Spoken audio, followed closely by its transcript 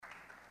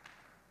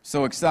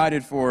So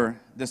excited for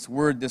this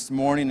word this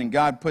morning, and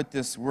God put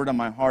this word on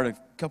my heart a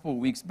couple of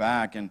weeks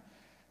back, and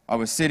I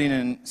was sitting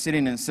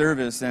in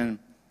service, and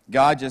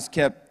God just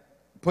kept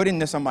putting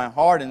this on my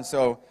heart, and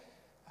so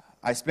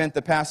I spent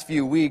the past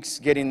few weeks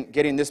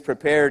getting this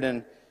prepared.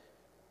 And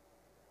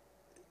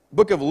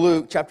book of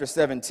Luke, chapter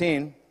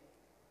 17,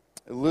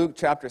 Luke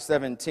chapter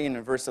 17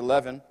 and verse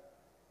 11.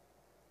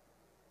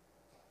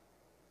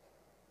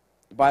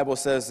 The Bible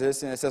says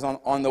this, and it says,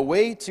 on the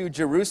way to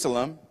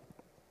Jerusalem,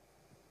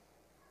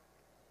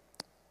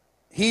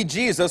 he,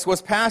 Jesus,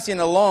 was passing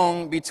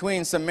along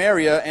between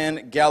Samaria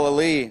and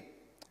Galilee.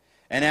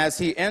 And as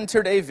he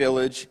entered a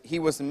village, he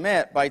was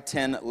met by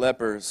 10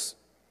 lepers,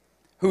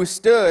 who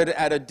stood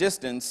at a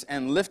distance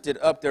and lifted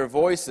up their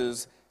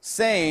voices,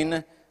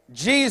 saying,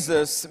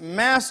 Jesus,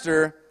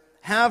 Master,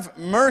 have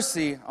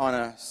mercy on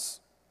us.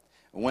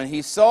 When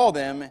he saw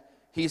them,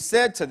 he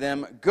said to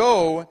them,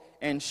 Go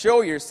and show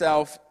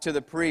yourself to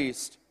the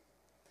priest.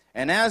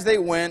 And as they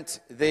went,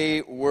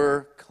 they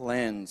were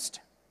cleansed.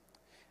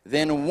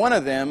 Then one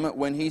of them,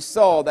 when he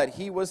saw that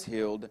he was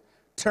healed,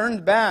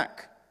 turned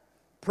back,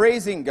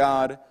 praising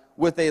God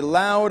with a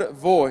loud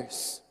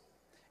voice.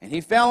 And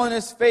he fell on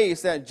his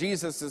face at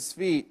Jesus'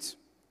 feet,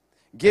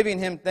 giving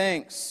him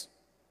thanks.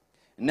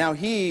 Now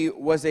he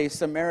was a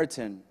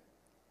Samaritan.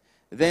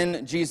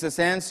 Then Jesus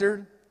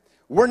answered,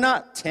 Were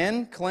not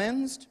 10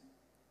 cleansed?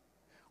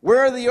 Where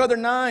are the other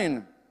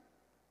 9?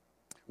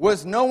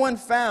 Was no one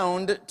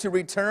found to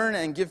return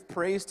and give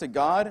praise to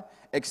God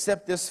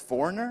except this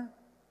foreigner?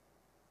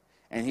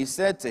 And he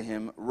said to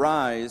him,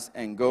 Rise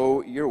and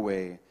go your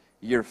way.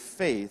 Your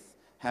faith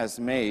has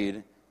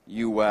made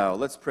you well.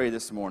 Let's pray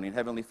this morning.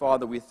 Heavenly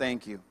Father, we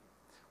thank you.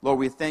 Lord,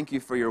 we thank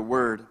you for your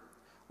word.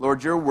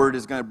 Lord, your word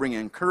is going to bring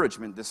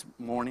encouragement this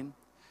morning.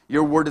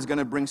 Your word is going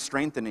to bring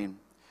strengthening.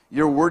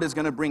 Your word is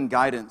going to bring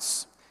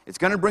guidance. It's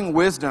going to bring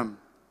wisdom.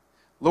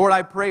 Lord,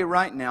 I pray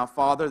right now,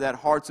 Father, that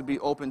hearts would be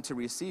open to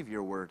receive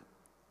your word.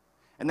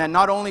 And that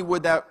not only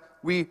would that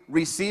we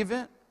receive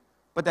it,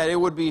 but that it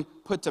would be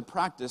put to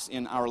practice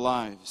in our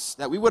lives.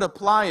 That we would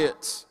apply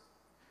it.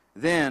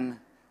 Then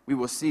we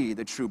will see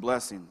the true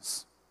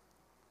blessings.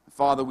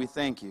 Father, we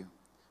thank you.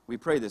 We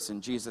pray this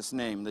in Jesus'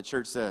 name. The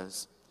church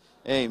says,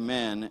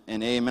 Amen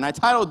and amen. I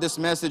titled this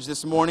message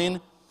this morning,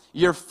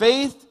 Your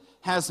Faith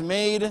Has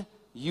Made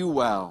You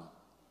Well.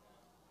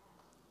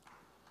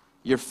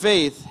 Your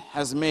faith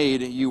has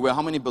made you well.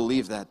 How many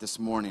believe that this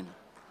morning?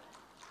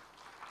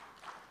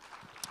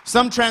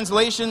 Some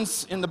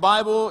translations in the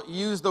Bible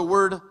use the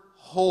word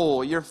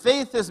whole. Your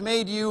faith has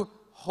made you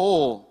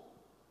whole.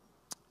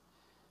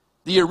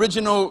 The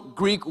original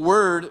Greek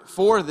word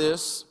for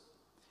this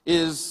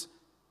is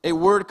a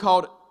word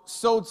called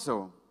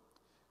sozo,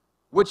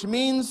 which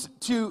means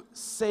to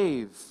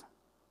save,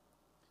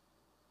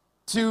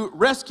 to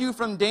rescue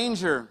from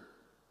danger,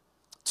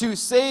 to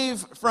save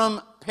from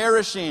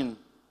perishing,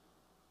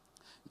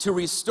 to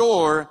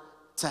restore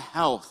to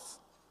health.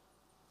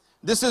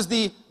 This is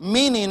the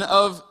meaning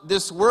of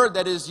this word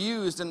that is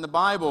used in the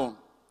Bible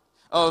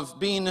of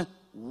being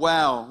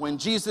well. When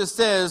Jesus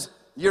says,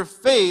 your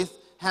faith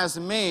has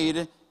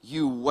made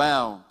you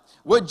well.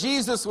 What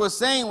Jesus was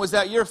saying was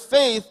that your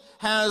faith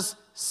has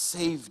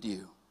saved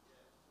you.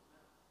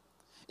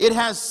 It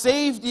has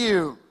saved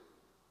you.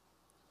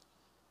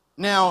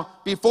 Now,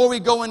 before we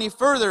go any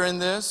further in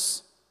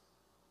this,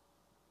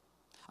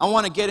 I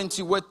want to get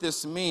into what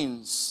this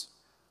means.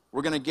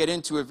 We're going to get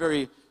into it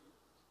very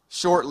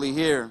shortly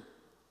here.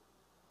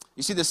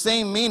 You see, the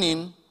same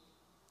meaning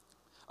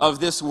of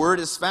this word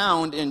is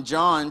found in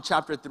John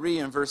chapter 3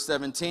 and verse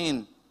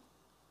 17.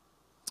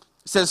 It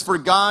says, For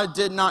God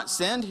did not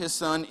send his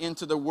Son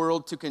into the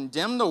world to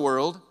condemn the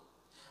world,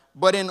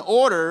 but in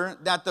order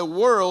that the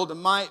world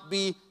might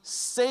be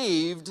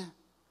saved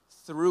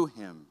through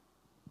him.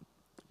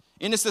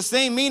 And it's the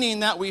same meaning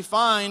that we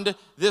find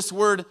this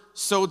word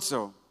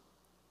sozo.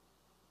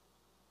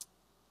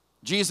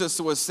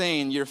 Jesus was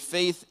saying, your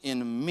faith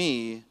in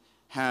me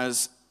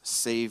has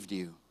saved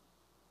you.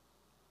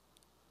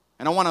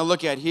 And I want to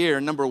look at here,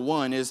 number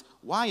one, is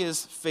why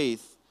is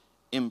faith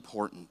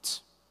important?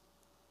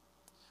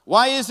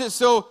 Why is it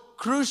so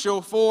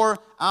crucial for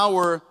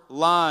our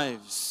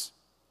lives?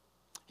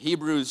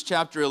 Hebrews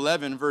chapter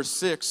 11, verse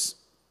 6.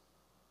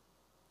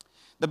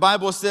 The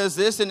Bible says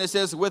this, and it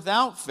says,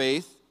 without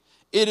faith,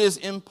 it is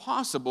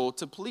impossible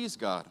to please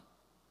God.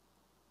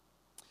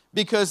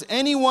 Because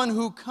anyone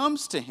who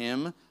comes to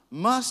him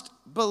must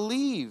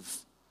believe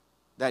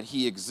that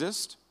he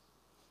exists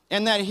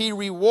and that he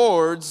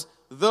rewards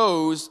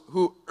those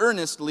who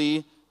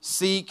earnestly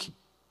seek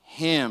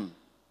him.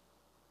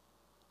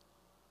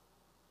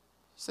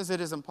 He says it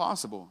is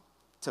impossible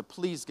to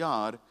please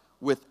God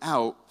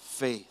without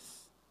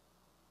faith.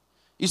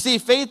 You see,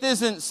 faith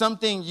isn't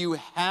something you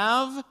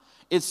have,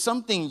 it's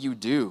something you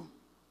do.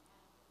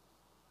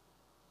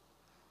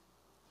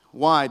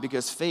 Why?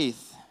 Because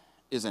faith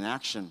is an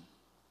action.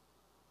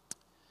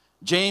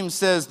 James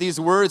says these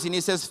words, and he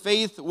says,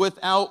 faith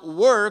without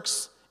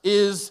works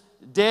is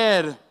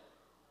dead.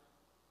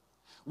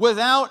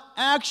 Without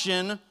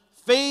action,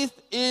 faith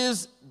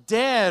is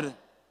dead.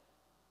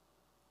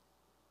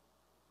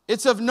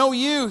 It's of no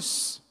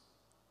use.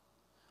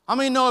 How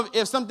many know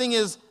if something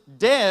is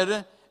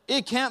dead,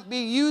 it can't be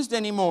used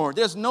anymore?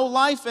 There's no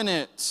life in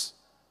it.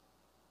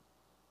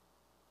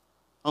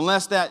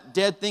 Unless that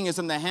dead thing is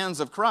in the hands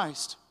of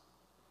Christ.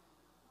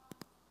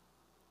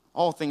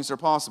 All things are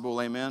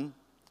possible, amen,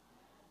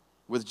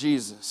 with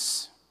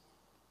Jesus.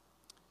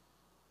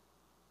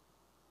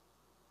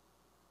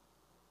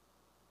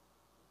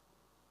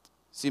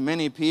 See,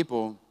 many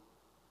people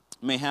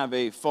may have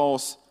a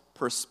false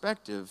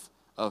perspective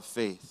of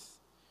faith.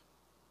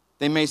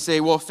 They may say,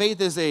 well, faith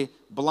is a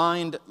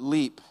blind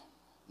leap.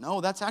 No,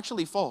 that's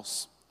actually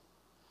false.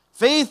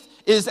 Faith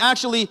is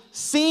actually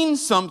seeing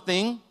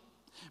something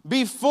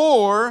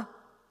before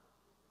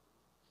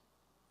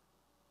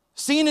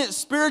seeing it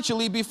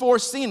spiritually, before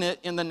seeing it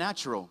in the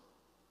natural.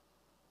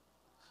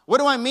 What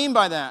do I mean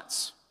by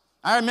that?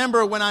 I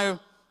remember when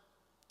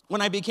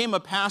I became a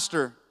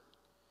pastor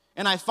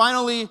and I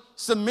finally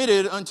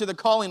submitted unto the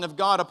calling of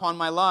God upon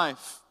my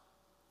life.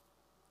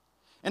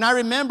 And I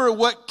remember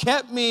what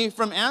kept me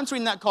from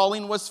answering that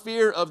calling was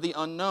fear of the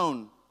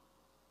unknown.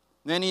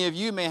 Many of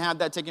you may have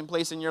that taking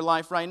place in your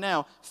life right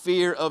now,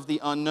 fear of the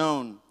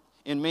unknown.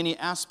 In many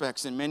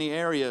aspects, in many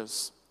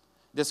areas,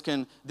 this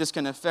can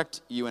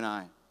affect you and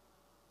I.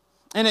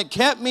 And it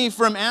kept me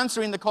from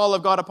answering the call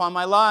of God upon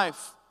my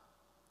life.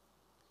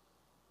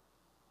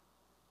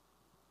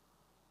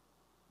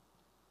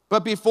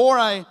 But before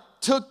I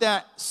took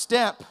that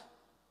step,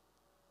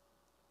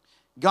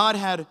 God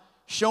had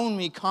shown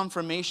me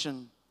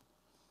confirmation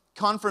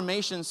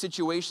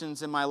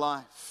situations in my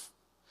life,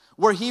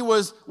 where He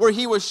was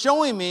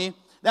showing me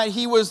that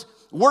He was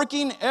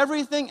working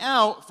everything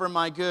out for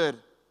my good.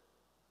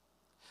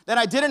 That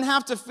I didn't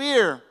have to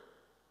fear,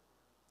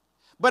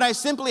 but I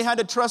simply had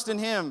to trust in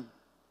Him.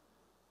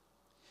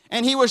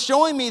 And He was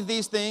showing me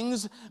these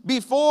things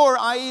before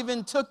I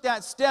even took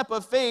that step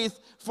of faith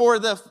for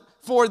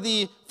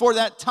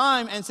that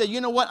time and said,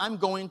 you know what, I'm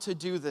going to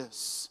do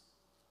this.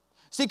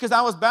 See, because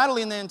I was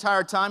battling the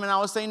entire time and I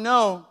was saying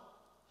no.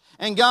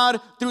 And God,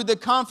 through the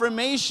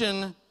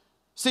confirmation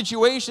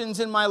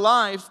situations in my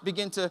life,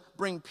 began to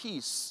bring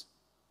peace.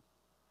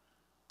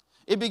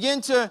 It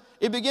began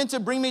to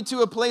bring me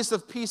to a place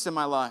of peace in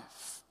my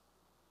life.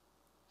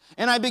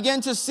 And I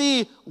began to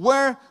see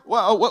what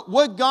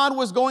God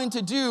was going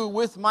to do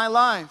with my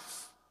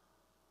life,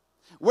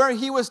 where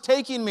He was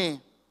taking me.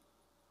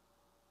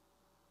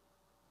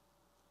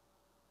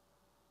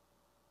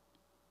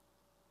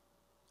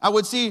 I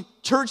would see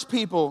church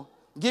people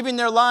giving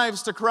their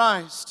lives to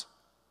Christ.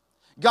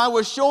 God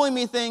was showing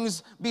me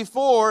things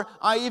before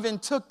I even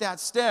took that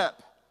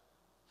step.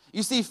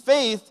 You see,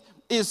 faith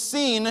is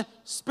seen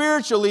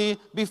spiritually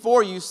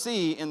before you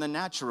see in the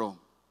natural.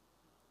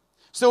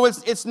 So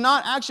it's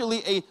not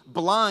actually a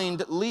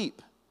blind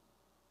leap.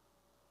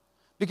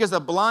 Because a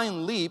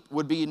blind leap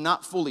would be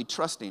not fully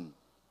trusting.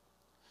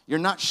 You're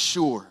not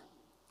sure.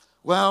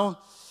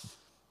 Well,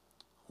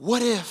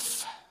 what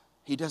if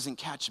He doesn't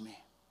catch me?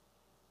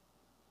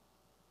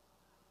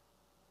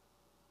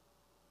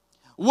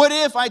 What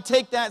if I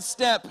take that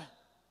step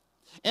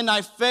and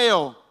I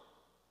fail?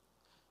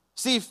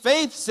 See,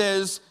 faith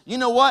says, you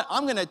know what?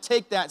 I'm going to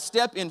take that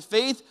step in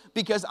faith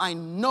because I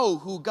know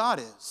who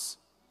God is.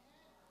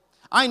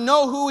 I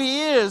know who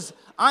He is.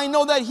 I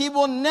know that He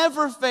will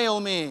never fail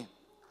me.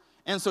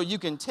 And so you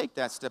can take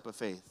that step of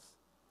faith.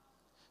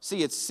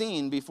 See, it's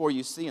seen before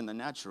you see in the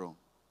natural.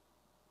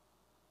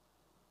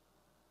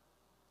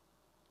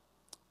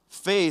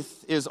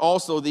 Faith is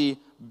also the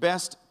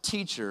best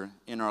teacher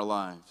in our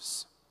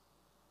lives.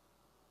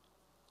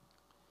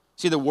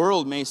 See, the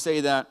world may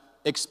say that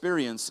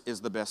experience is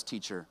the best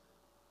teacher.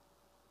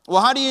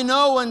 Well, how do you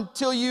know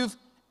until you've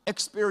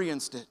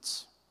experienced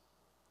it?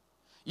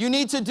 You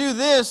need to do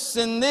this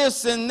and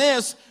this and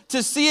this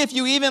to see if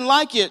you even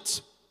like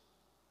it.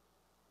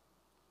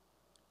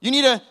 You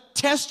need to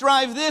test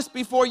drive this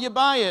before you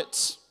buy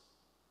it.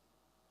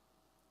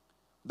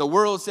 The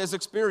world says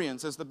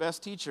experience is the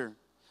best teacher.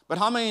 But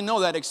how many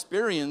know that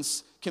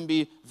experience can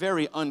be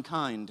very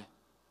unkind?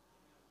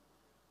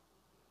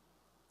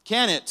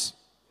 Can it?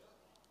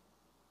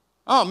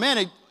 Oh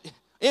man,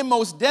 it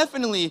most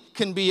definitely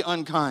can be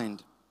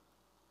unkind.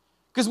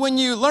 Because when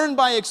you learn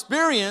by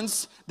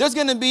experience, there's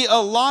going to be a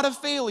lot of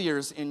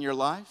failures in your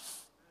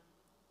life.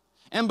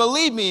 And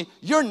believe me,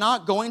 you're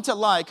not going to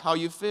like how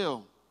you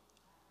feel.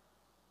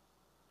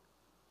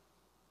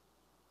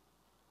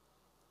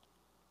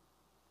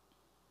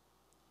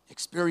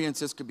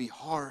 Experiences could be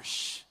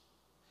harsh.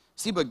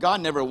 See, but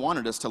God never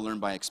wanted us to learn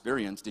by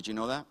experience. Did you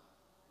know that?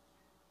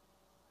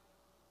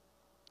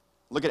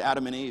 Look at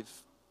Adam and Eve.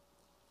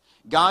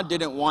 God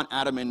didn't want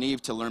Adam and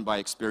Eve to learn by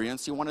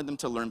experience. He wanted them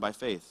to learn by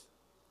faith.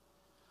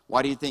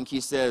 Why do you think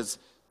He says,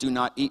 do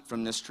not eat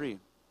from this tree?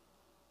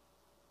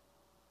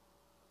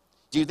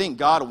 Do you think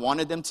God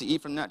wanted them to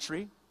eat from that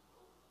tree?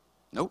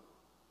 Nope.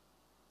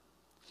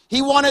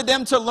 He wanted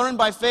them to learn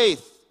by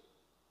faith.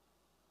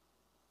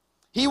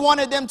 He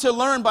wanted them to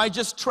learn by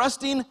just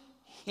trusting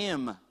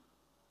Him.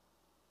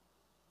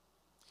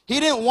 He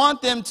didn't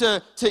want them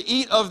to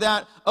eat of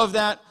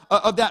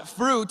that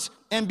fruit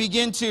and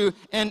begin to,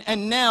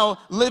 and now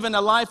live in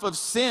a life of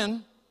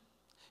sin.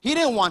 He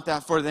didn't want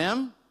that for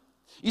them.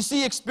 You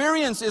see,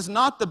 experience is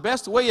not the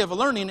best way of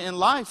learning in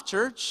life,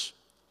 church.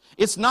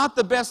 It's not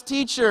the best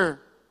teacher.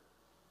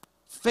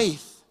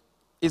 Faith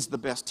is the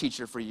best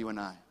teacher for you and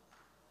I.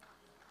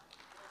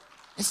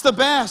 It's the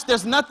best.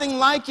 There's nothing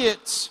like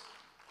it.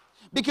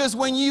 Because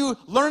when you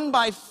learn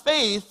by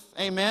faith,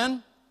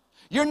 amen,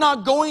 you're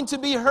not going to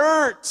be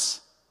hurt.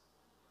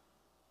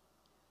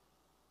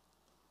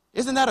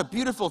 Isn't that a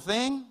beautiful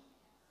thing?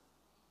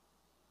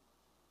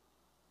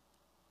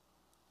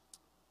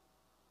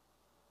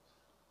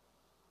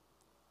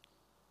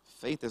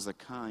 Faith is a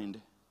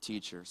kind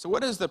teacher. So where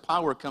does the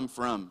power come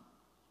from?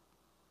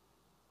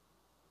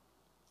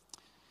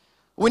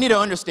 What we need to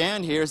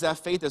understand here is that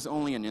faith is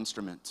only an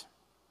instrument.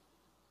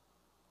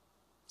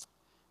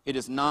 It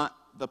is not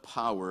the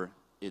power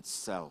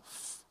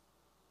itself.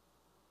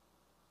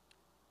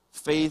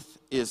 Faith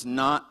is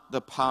not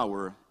the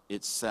power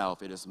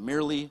itself. It is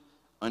merely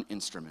an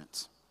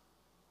instrument.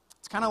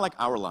 It's kind of like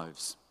our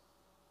lives.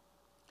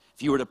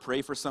 If you were to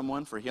pray for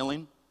someone for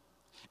healing,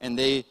 and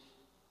they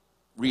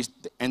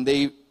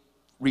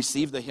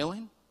receive the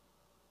healing,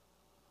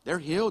 they're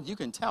healed. You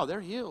can tell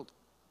they're healed.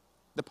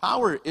 The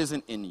power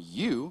isn't in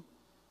you.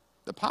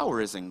 The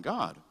power is in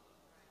God.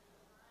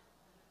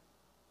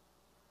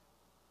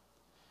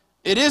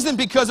 It isn't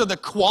because of the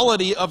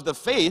quality of the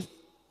faith.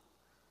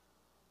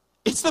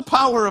 It's the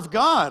power of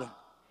God.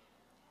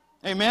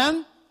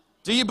 Amen?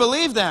 Do you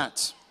believe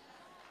that?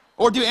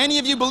 Or do any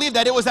of you believe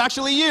that it was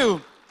actually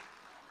you?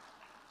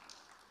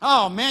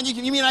 Oh man,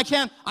 you mean I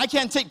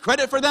can't take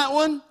credit for that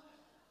one?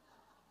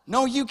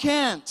 No, you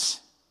can't.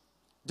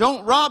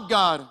 Don't rob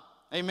God.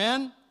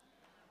 Amen?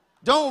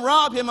 Don't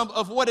rob him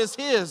of what is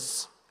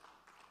his.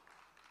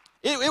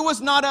 It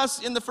was not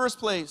us in the first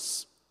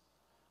place.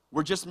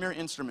 We're just mere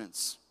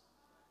instruments.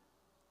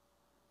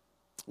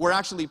 We're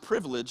actually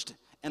privileged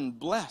and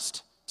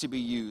blessed to be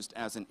used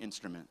as an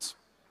instrument.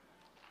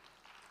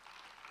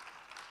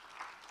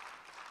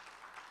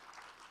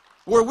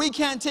 Where we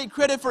can't take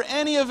credit for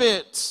any of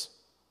it.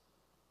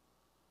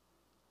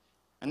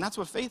 And that's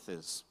what faith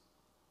is.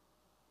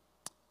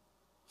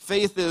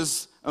 Faith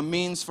is a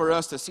means for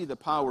us to see the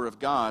power of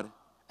God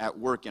at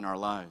work in our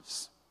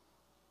lives.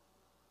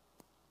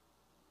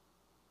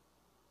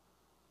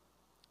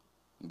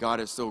 God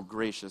is so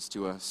gracious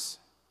to us.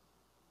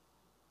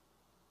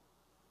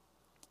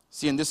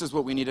 See, and this is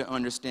what we need to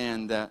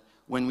understand, that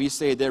when we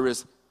say there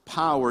is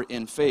power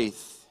in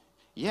faith,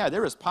 yeah,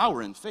 there is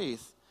power in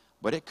faith,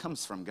 but it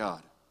comes from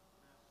God.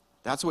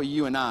 That's what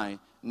you and I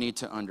need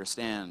to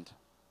understand.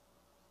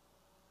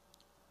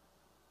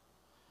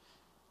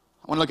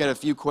 I want to look at a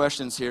few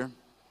questions here.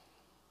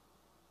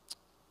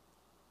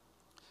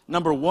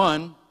 Number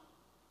one,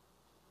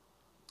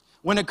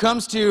 when it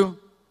comes to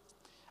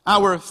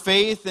our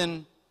faith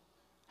and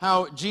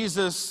how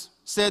Jesus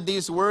said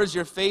these words,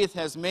 your faith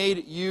has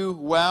made you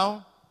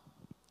well.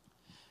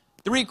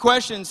 3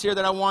 questions here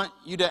that I want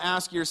you to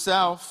ask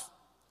yourself,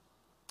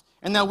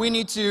 and that we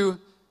need to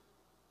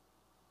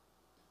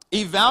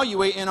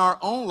evaluate in our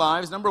own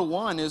lives. Number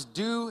 1 is,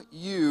 do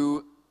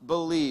you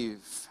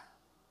believe?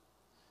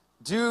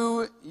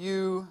 Do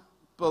you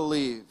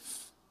believe?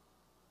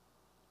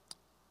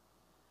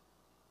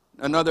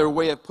 Another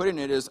way of putting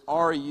it is,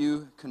 are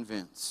you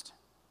convinced?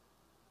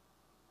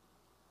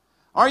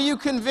 Are you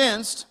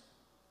convinced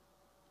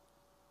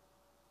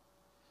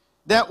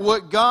that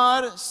what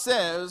God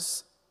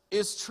says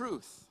is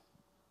truth?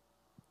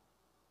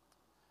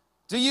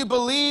 Do you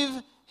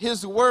believe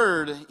his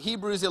word?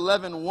 Hebrews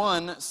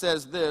 11:1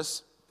 says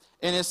this,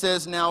 and it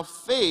says, now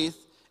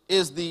faith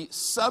is the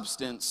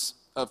substance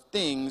of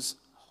things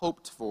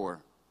hoped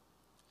for,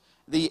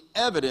 the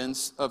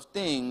evidence of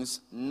things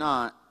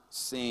not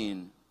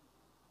seen.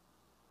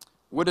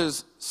 What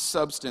does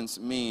substance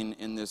mean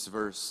in this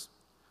verse?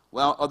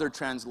 Well, other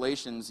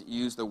translations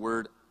use the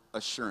word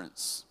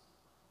assurance.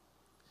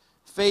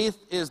 Faith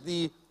is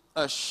the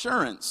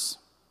assurance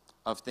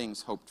of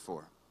things hoped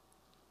for.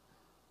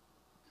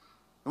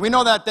 And we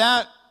know that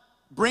that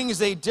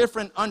brings a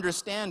different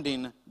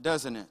understanding,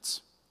 doesn't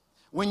it?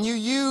 When you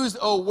use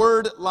a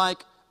word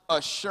like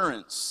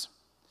assurance,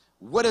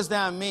 what does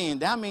that mean?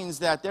 That means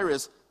that there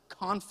is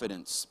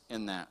confidence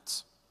in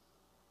that.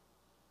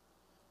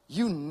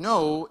 You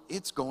know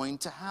it's going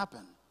to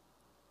happen.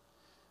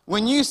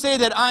 When you say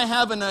that I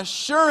have an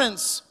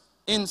assurance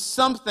in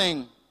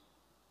something,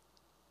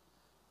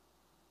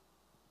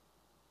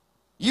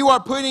 you are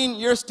putting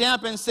your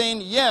stamp and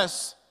saying,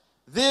 yes,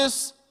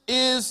 this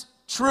is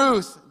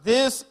truth.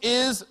 This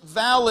is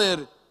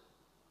valid.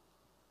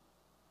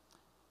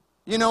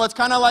 You know, it's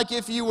kind of like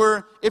if you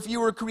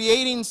were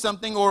creating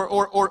something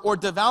or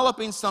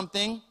developing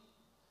something.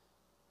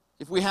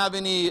 If we have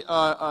any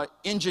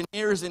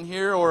engineers in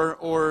here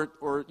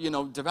or you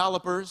know,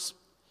 developers,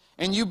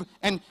 and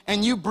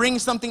you bring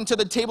something to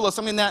the table of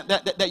something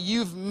that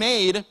you've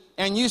made,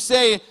 and you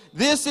say,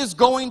 this is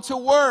going to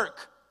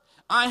work.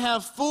 I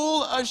have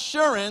full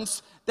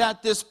assurance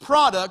that this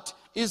product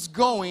is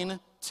going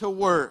to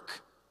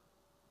work.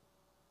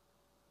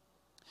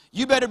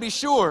 you better be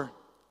sure,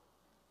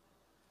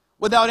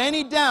 without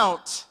any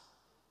doubt,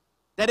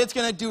 that it's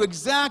going to do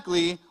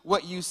exactly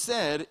what you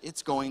said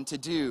it's going to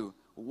do.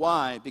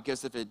 Why?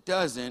 Because if it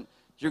doesn't,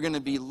 you're going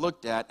to be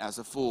looked at as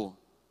a fool.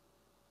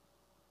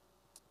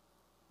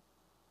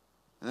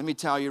 And let me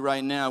tell you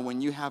right now,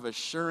 when you have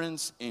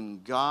assurance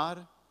in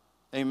God,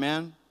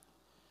 amen,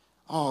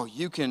 oh,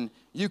 you can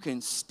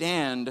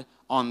stand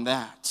on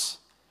that.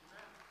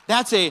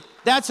 That's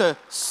a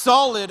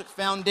solid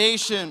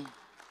foundation.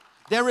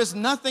 There is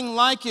nothing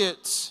like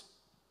it.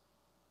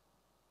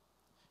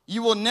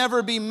 You will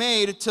never be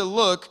made to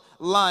look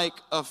like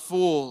a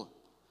fool.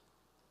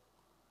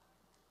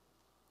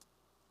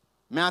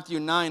 Matthew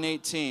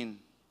 9:18.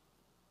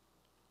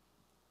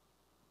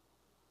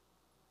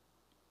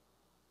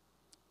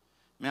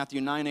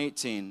 Matthew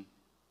 9:18.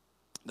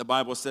 The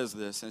Bible says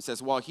this, and it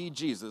says, while he,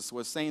 Jesus,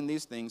 was saying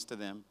these things to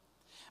them,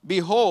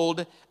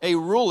 behold, a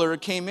ruler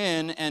came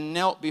in and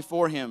knelt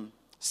before him,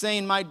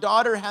 saying, my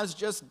daughter has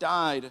just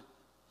died,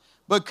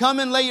 but come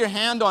and lay your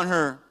hand on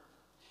her,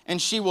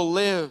 and she will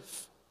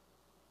live.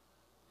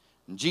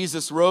 And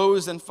Jesus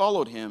rose and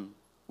followed him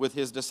with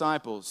his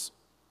disciples.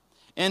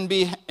 And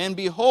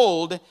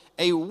behold,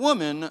 a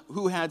woman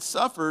who had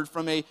suffered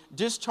from a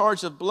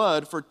discharge of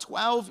blood for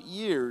 12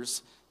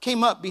 years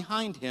came up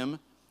behind him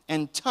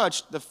and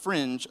touched the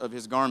fringe of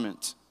his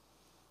garment.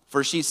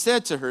 For she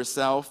said to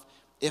herself,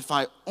 if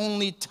I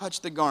only touch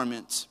the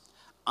garment,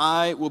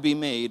 I will be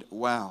made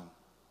well.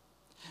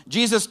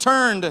 Jesus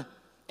turned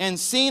and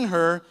seeing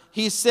her,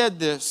 he said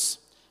this,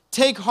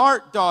 take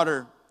heart,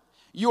 daughter,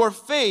 your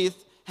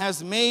faith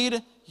has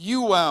made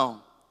you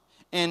well.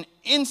 And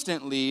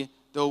instantly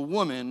the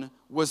woman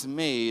was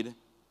made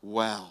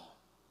well.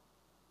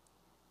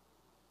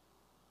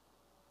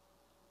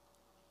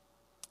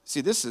 See,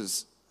 this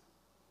is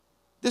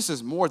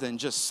more than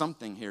just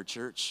something here,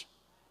 church.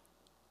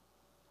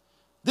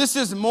 This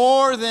is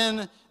more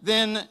than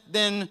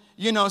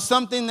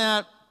something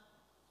that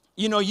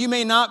you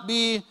may not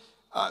be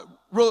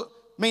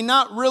may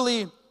not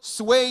really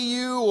sway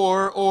you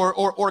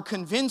or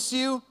convince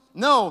you.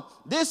 No,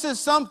 this is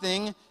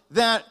something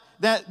that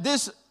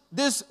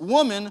this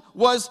woman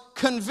was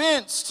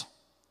convinced.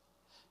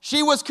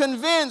 She was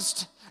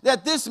convinced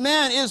that this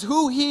man is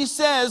who he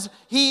says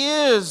he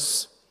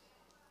is.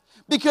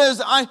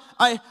 Because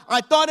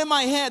I thought in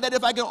my head that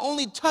if I could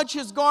only touch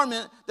his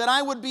garment, that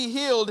I would be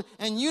healed.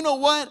 And you know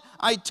what?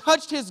 I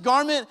touched his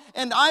garment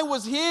and I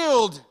was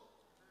healed.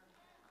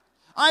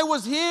 I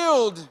was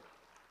healed.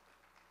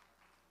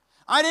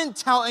 I didn't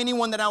tell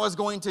anyone that I was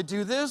going to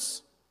do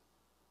this.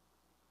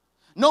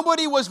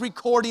 Nobody was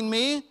recording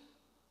me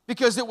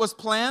because it was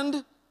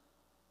planned.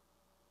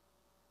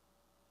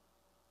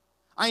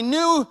 I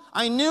knew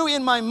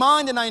in my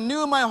mind and I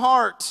knew in my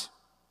heart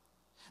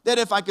that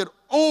if I could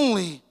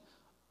only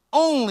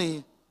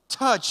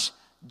touch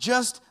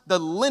just the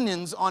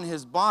linens on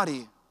his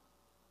body,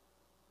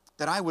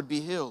 that I would be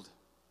healed.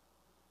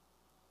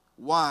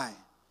 Why?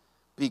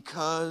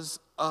 Because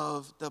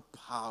of the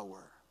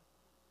power.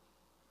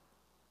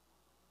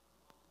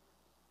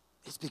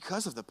 It's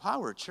because of the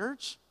power,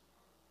 church.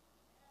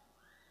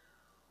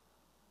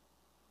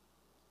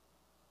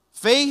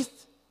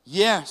 Faith,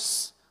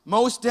 yes,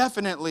 most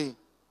definitely.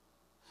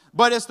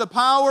 But it's the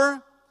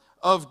power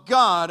of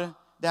God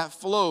that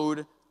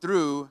flowed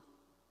through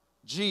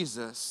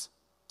Jesus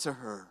to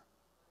her.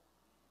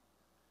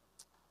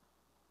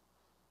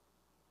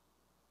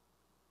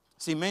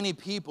 See, many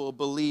people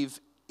believe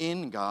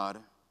in God,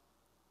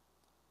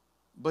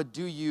 but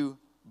do you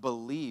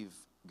believe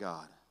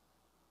God?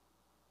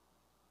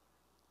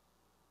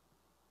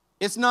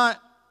 It's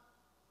not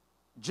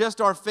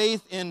just our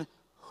faith in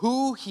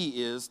who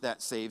he is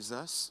that saves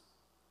us.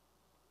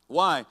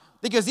 Why?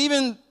 Because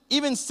even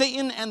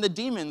Satan and the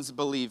demons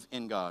believe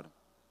in God.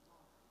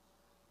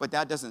 But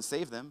that doesn't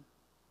save them.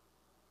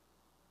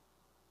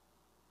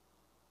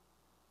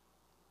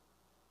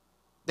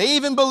 They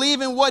even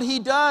believe in what he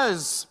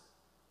does.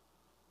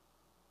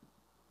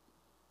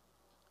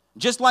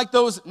 Just like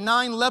those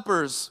 9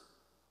 lepers.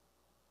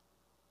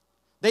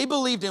 They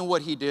believed in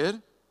what he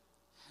did.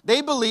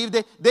 They believed,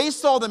 they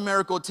saw the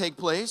miracle take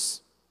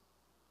place.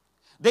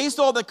 They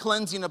saw the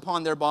cleansing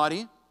upon their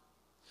body.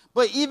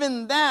 But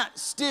even that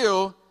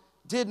still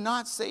did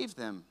not save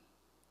them.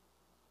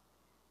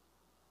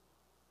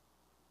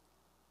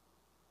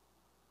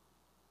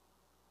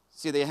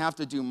 See, they have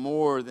to do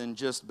more than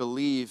just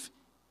believe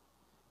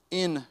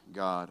in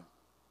God.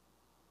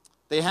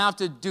 They have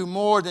to do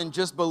more than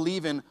just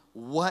believe in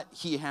what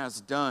he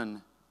has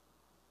done.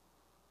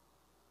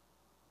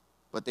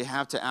 But they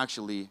have to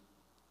actually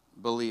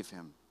believe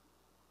him.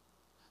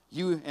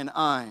 You and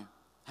I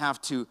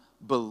have to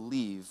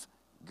believe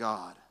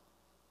God.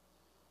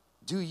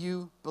 Do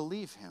you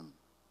believe him?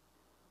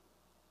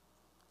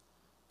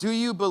 Do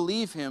you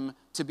believe him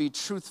to be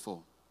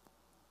truthful?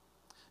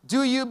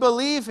 Do you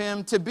believe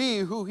him to be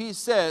who he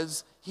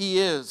says he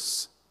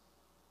is?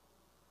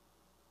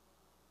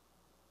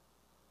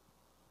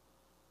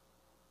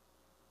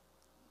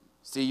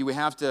 See, we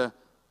have to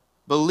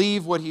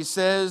believe what he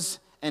says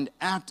and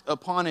act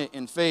upon it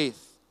in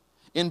faith.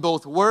 in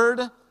both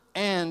word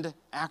and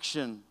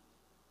action.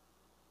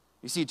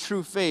 You see,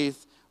 true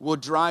faith will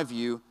drive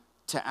you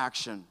to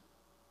action.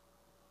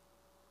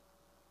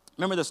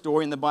 Remember the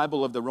story in the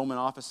Bible of the Roman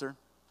officer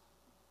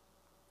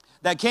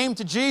that came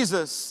to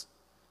Jesus?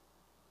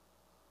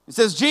 It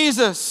says,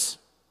 Jesus,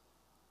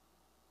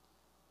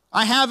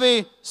 I have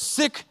a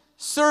sick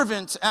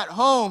servant at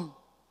home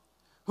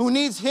who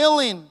needs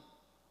healing.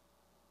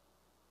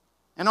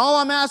 And all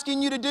I'm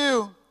asking you to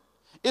do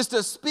is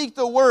to speak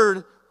the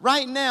word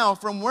right now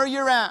from where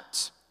you're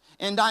at.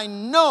 And I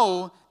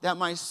know that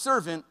my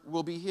servant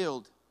will be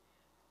healed.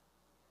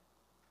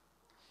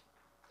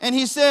 And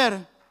he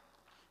said,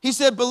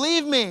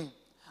 believe me,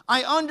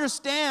 I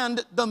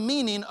understand the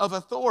meaning of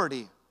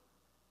authority.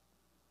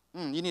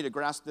 You need to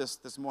grasp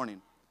this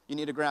morning. You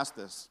need to grasp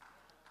this.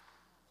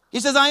 He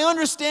says, I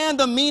understand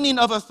the meaning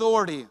of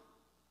authority.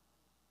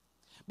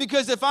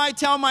 Because if I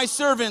tell my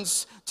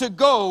servants to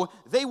go,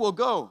 they will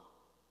go.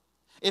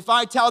 If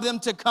I tell them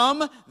to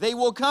come, they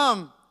will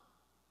come.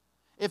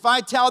 If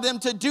I tell them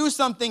to do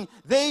something,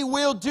 they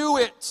will do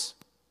it.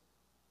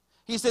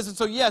 He says, and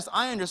so yes,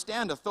 I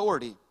understand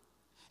authority.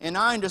 And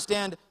I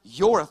understand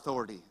your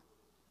authority.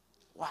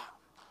 Wow.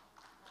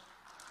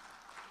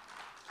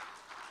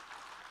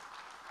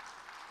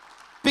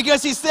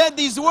 Because he said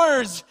these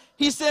words.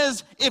 He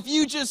says, if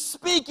you just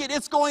speak it,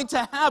 it's going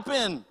to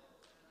happen.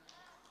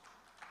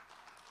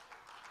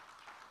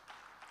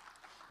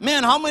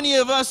 Man, how many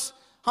of us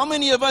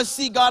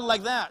see God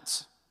like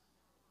that?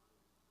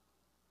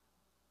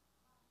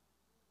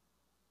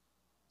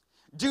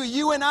 Do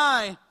you and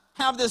I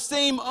have the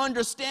same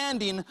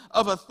understanding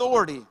of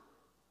authority?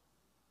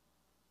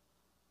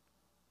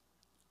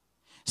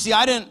 See,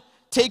 I didn't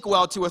take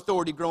well to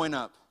authority growing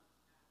up.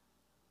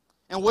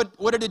 And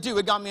what did it do?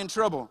 It got me in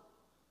trouble.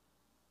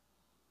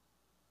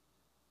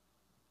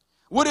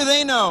 What do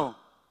they know?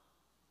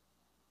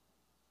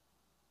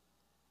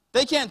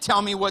 They can't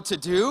tell me what to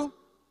do.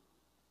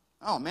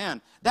 Oh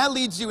man, that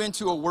leads you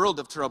into a world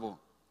of trouble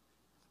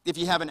if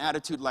you have an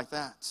attitude like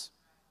that.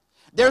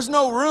 There's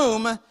no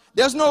room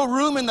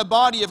in the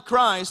body of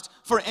Christ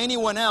for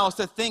anyone else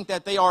to think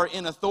that they are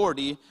in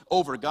authority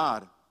over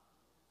God.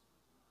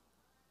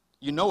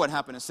 You know what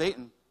happened to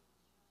Satan.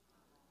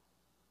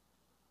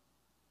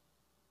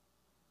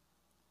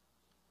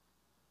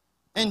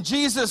 And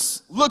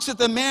Jesus looks at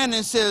the man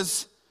and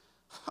says,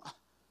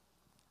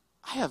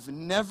 I have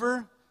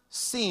never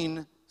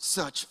seen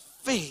such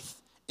faith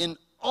in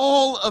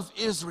all of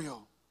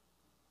Israel.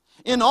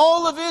 In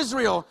all of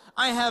Israel,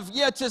 I have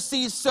yet to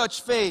see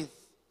such faith.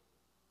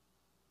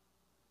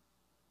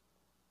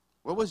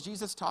 What was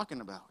Jesus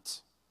talking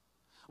about?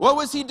 What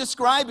was he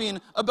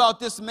describing about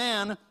this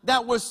man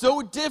that was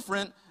so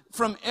different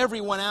from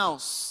everyone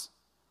else?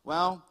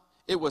 Well,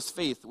 it was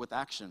faith with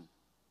action.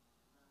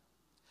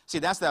 See,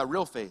 that's that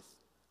real faith.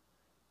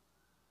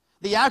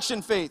 The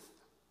action faith.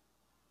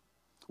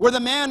 Where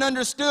the man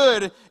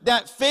understood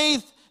that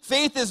faith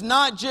is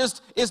not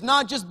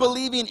just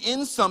believing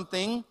in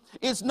something.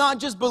 It's not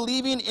just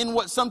believing in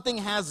what something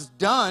has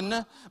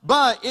done,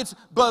 but it's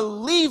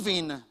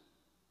believing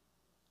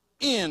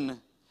in.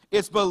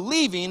 It's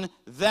believing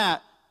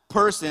that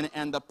person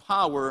and the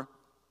power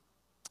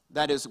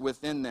that is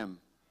within them.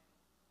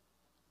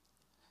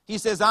 He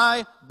says,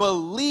 I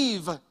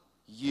believe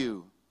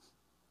you.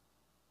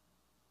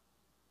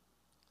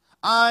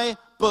 I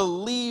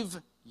believe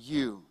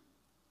you.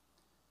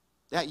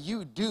 That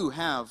you do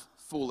have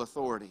full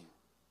authority.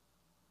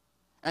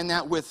 And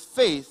that with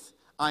faith,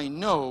 I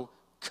know,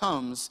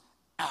 comes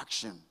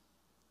action.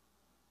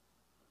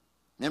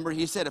 Remember,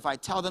 he said, if I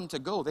tell them to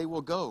go, they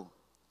will go.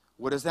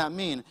 What does that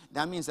mean?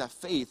 That means that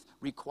faith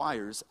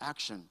requires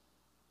action.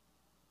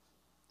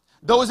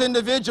 Those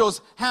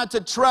individuals had to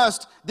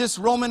trust this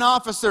Roman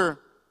officer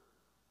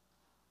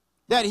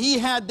that he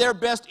had their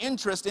best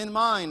interest in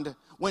mind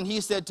when he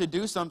said to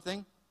do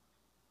something.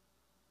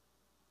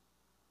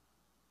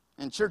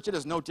 And church, it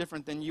is no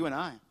different than you and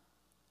I.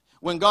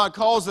 When God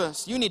calls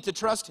us, you need to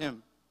trust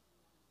him.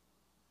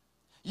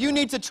 You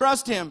need to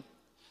trust him.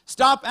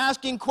 Stop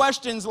asking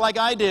questions like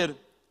I did.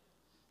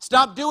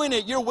 Stop doing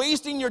it. You're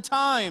wasting your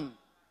time.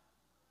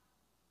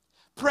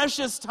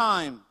 Precious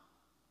time.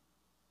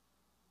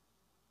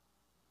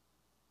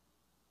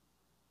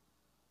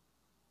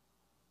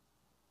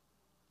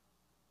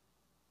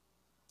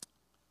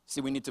 See,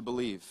 we need to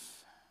believe.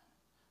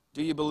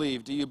 Do you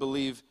believe? Do you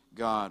believe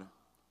God?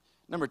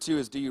 Number 2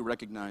 is, do you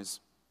recognize?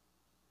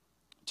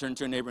 Turn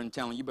to your neighbor and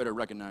tell him, you better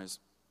recognize.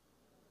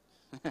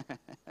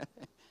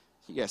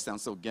 You guys sound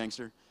so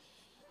gangster.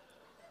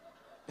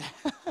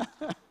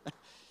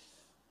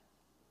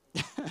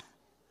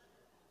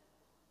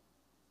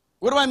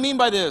 What do I mean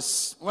by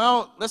this?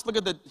 Well, let's look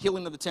at the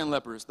healing of the 10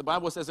 lepers. The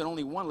Bible says that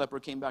only one leper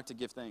came back to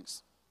give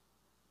thanks.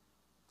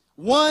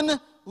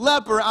 One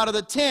leper out of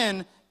the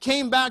 10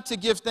 came back to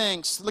give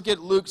thanks. Look at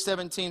Luke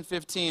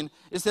 17:15.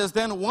 It says,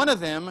 then one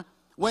of them,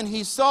 when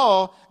he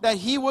saw that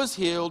he was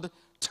healed,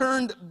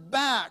 turned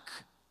back,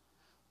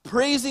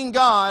 praising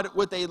God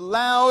with a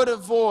loud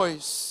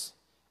voice,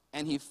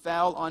 and he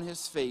fell on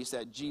his face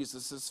at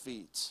Jesus'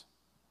 feet.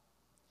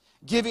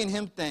 giving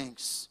him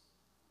thanks.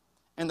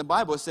 And the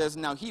Bible says,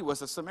 now he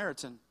was a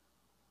Samaritan.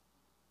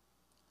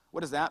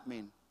 What does that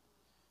mean?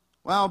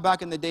 Well,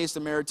 back in the day,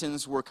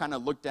 Samaritans were kind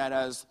of looked at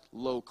as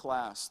low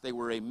class. They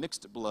were a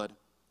mixed blood.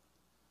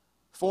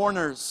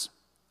 Foreigners.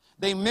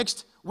 They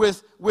mixed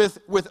with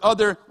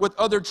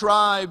other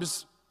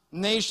tribes,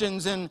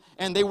 nations, and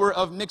they were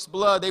of mixed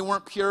blood. They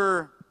weren't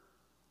pure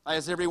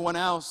as everyone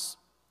else.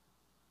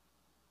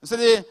 And so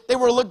they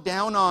were looked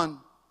down on.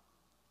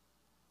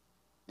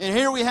 And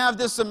here we have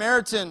this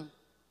Samaritan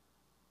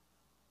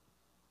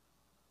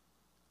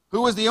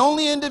who was the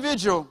only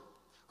individual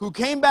who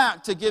came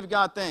back to give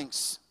God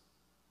thanks.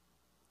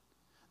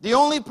 The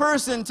only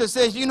person to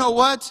say, you know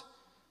what?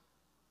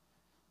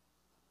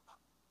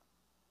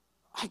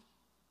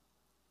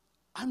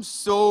 I'm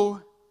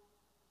so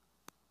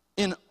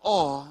in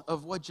awe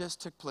of what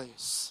just took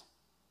place.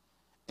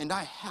 And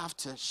I have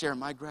to share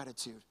my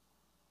gratitude.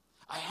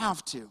 I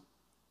have to.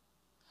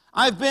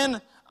 I've been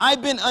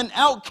an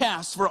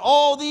outcast for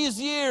all these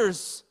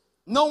years.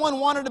 No one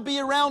wanted to be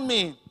around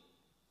me.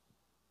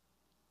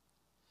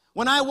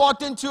 When I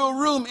walked into a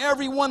room,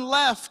 everyone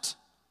left.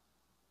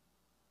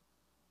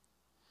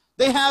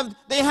 They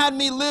had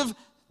me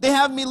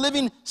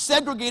living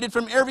segregated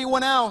from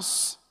everyone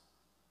else.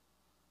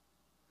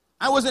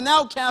 I was an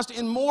outcast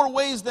in more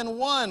ways than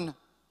one.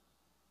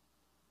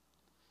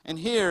 And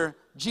here,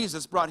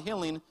 Jesus brought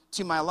healing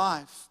to my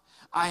life.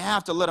 I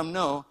have to let him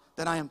know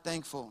that I am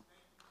thankful.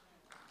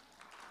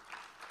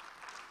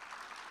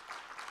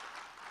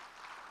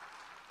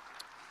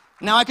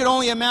 Now, I could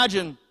only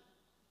imagine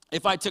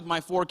if I took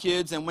my 4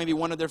 kids and maybe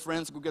one of their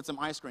friends to go get some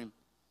ice cream.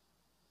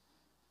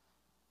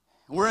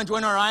 We're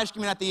enjoying our ice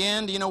cream, and at the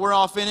end, we're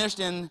all finished,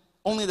 and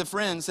only the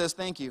friend says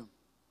thank you.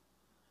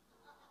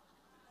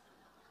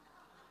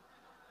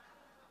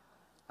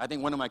 I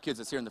think one of my kids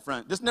is here in the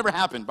front. This never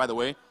happened, by the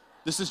way.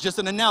 This is just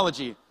an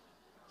analogy.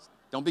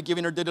 Don't be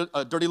giving her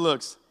dirty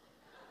looks.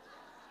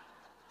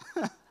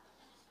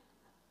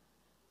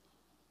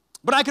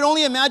 But I can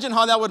only imagine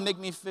how that would make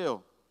me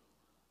feel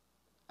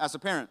as a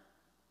parent.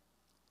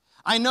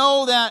 I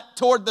know that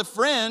toward the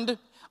friend,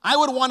 I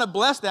would want to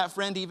bless that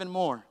friend even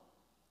more.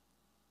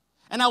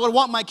 And I would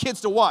want my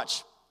kids to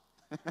watch.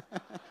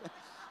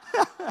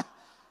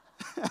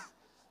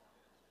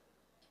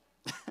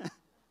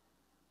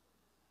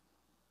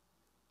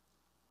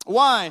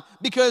 Why?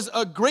 Because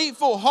a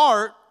grateful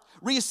heart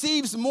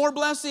receives more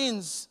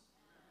blessings.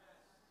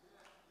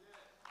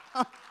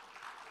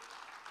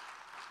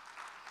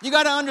 You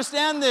got to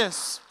understand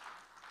this.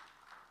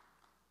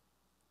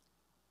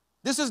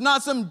 This is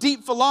not some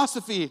deep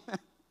philosophy.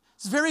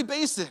 It's very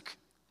basic.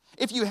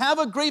 If you have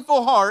a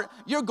grateful heart,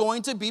 you're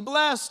going to be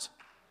blessed.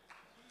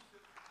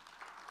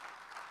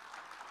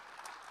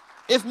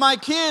 If my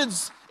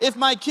kids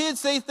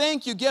say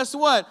thank you, guess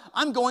what?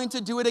 I'm going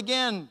to do it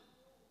again.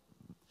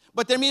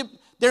 But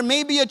there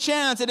may be a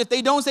chance that if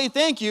they don't say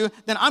thank you,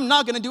 then I'm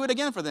not going to do it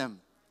again for them.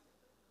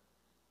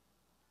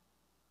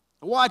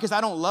 Why? Because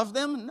I don't love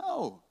them?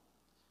 No.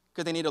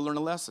 Because they need to learn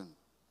a lesson.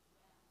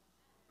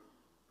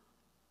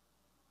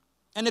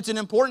 And it's an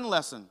important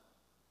lesson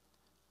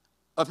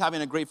of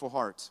having a grateful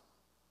heart.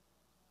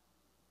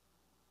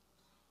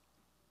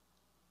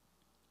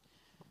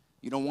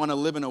 You don't want to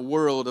live in a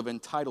world of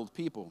entitled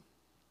people.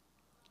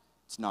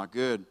 It's not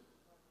good.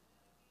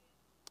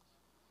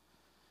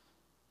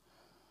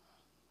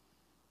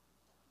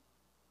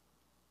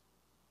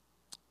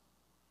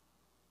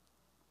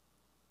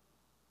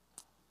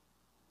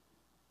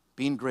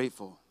 Being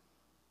grateful.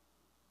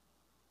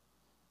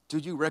 Do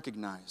you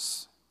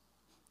recognize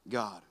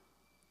God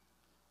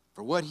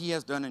for what he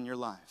has done in your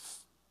life?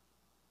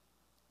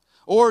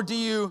 Or do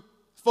you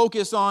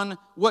focus on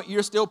what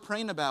you're still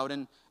praying about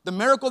and the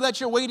miracle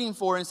that you're waiting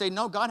for and say,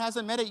 no, God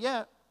hasn't met it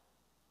yet.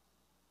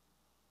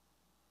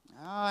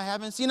 I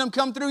haven't seen him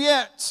come through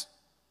yet.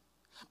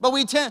 But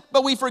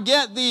we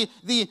forget the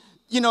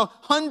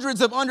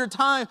hundreds of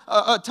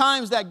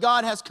times that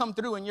God has come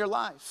through in your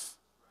life.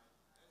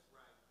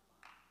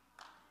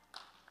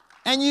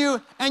 And you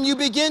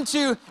begin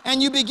to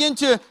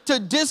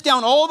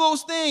discount all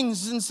those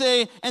things and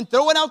say and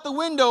throw it out the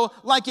window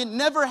like it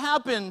never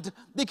happened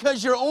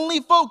because you're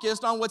only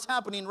focused on what's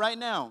happening right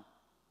now.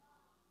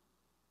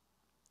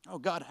 Oh,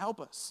 God,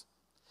 help us.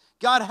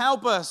 God,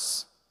 help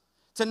us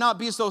to not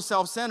be so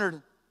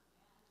self-centered,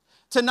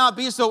 to not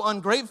be so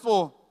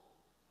ungrateful.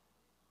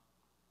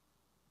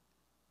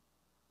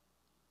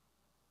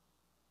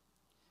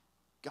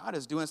 God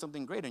is doing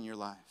something great in your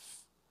life.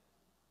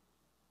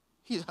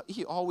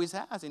 He always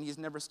has, and he's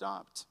never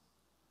stopped.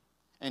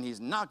 And he's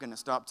not going to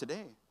stop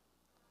today.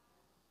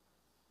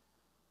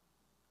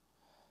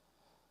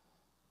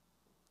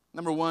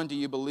 Number 1, do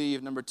you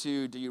believe? Number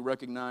 2, do you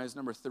recognize?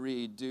 Number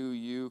 3, do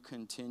you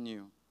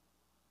continue?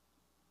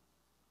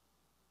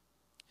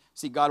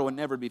 See, God will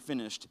never be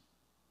finished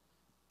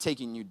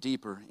taking you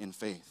deeper in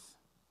faith.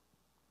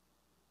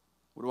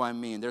 What do I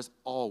mean? There's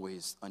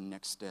always a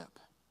next step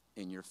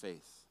in your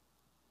faith.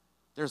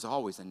 There's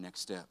always a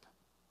next step.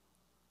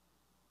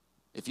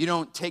 If you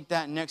don't take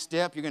that next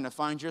step, you're going to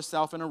find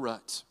yourself in a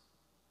rut.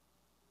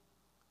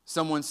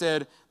 Someone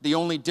said the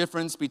only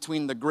difference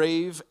between the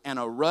grave and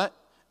a rut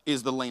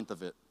is the length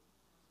of it.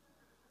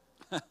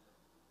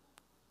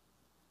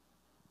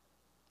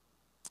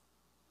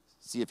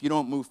 See, if you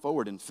don't move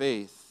forward in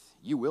faith,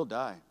 you will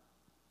die.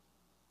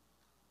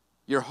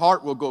 Your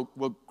heart will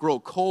grow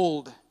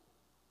cold,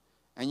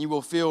 and you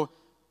will feel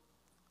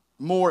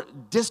more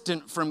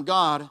distant from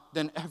God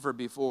than ever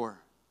before.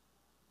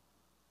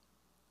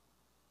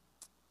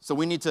 So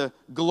we need to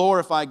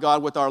glorify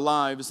God with our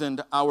lives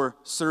and our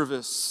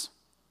service.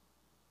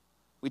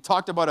 We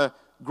talked about a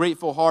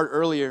grateful heart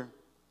earlier.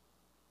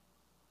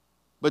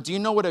 But do you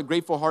know what a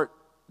grateful heart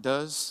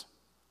does?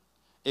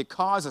 It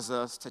causes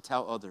us to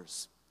tell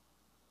others.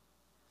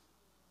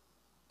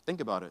 Think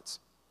about it.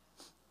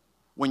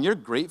 When you're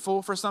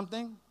grateful for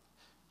something,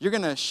 you're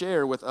going to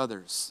share with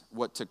others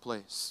what took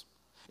place.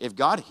 If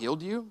God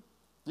healed you,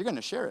 you're going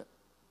to share it.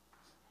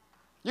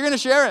 You're going to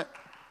share it.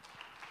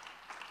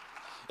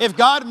 If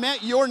God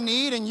met your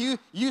need and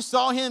you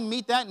saw him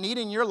meet that need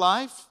in your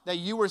life that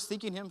you were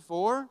seeking him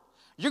for,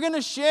 you're going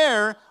to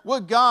share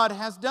what God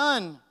has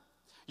done.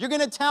 You're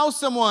going to tell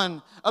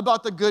someone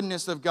about the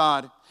goodness of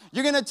God.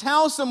 You're going to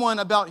tell someone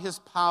about his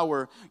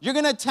power. You're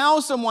going to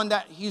tell someone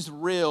that he's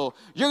real.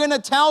 You're going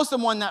to tell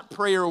someone that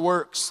prayer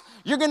works.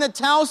 You're going to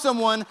tell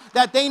someone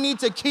that they need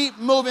to keep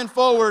moving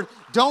forward.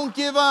 Don't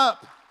give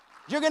up.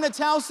 You're going to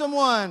tell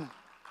someone.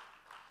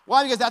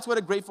 Why? Because that's what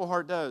a grateful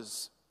heart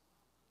does.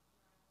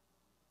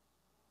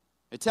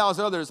 It tells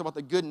others about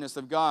the goodness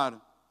of God.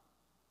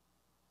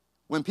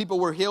 When people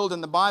were healed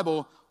in the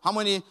Bible, how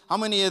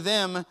many of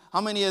them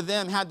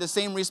had the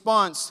same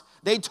response?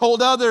 They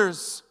told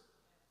others.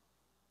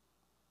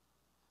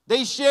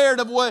 They shared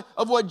of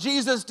what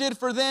Jesus did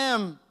for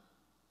them.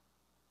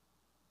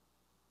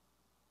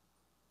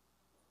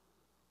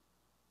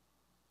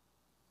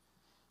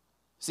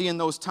 See, in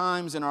those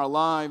times in our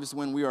lives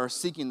when we are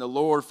seeking the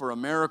Lord for a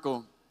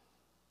miracle,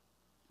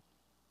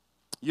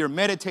 you're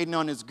meditating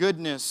on his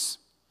goodness,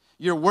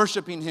 you're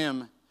worshiping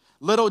him.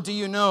 Little do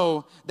you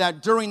know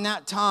that during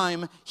that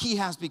time, he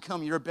has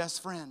become your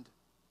best friend.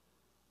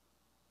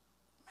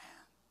 Man,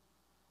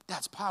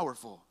 that's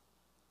powerful.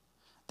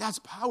 That's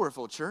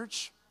powerful,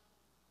 church.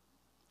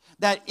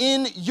 That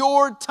in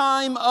your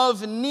time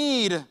of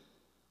need,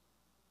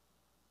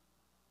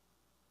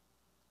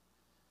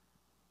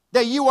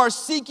 that you are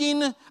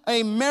seeking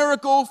a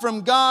miracle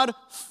from God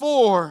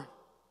for,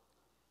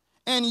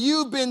 and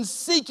you've been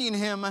seeking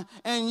him,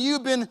 and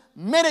you've been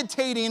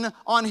meditating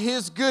on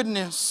his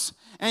goodness,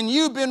 and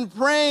you've been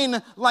praying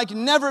like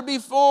never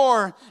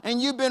before,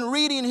 and you've been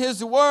reading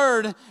his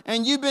word,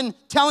 and you've been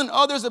telling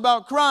others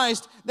about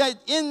Christ, that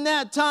in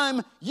that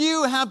time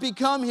you have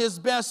become his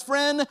best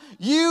friend.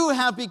 You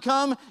have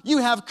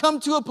come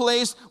to a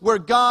place where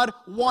God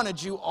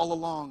wanted you all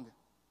along.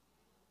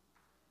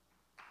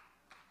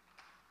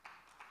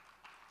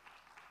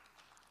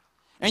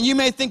 And you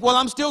may think, well,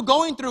 I'm still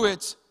going through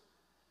it.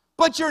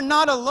 But you're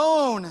not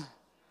alone.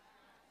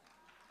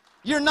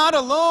 You're not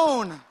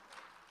alone.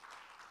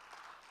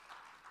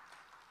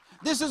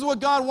 This is what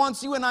God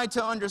wants you and I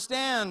to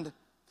understand,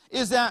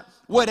 is that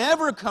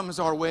whatever comes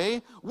our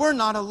way, we're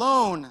not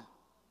alone.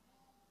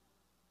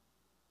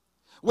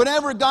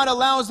 Whatever God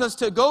allows us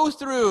to go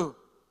through,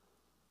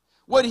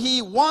 what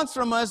he wants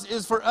from us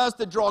is for us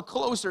to draw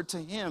closer to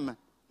him,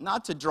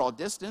 not to draw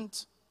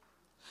distant.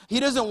 He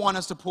doesn't want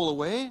us to pull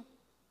away.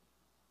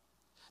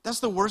 That's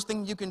the worst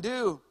thing you can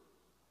do.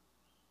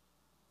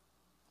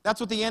 That's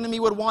what the enemy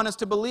would want us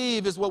to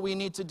believe is what we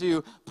need to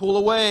do. Pull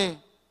away.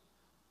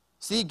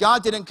 See,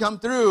 God didn't come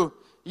through.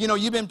 You know,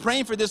 you've been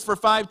praying for this for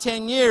 5,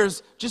 10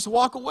 years. Just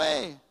walk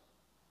away.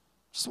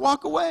 Just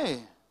walk away.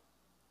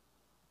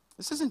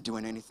 This isn't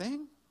doing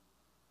anything.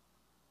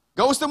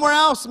 Go somewhere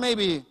else,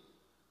 maybe,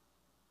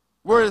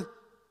 where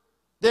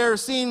they're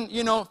seeing,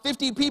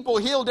 50 people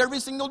healed every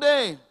single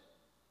day.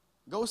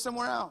 Go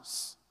somewhere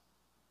else.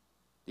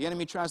 The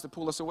enemy tries to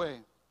pull us away,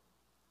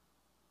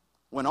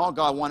 when all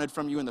God wanted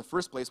from you in the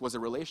first place was a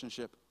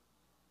relationship.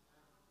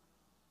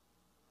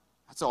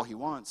 That's all he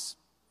wants.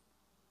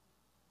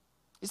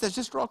 He says,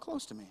 just draw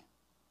close to me.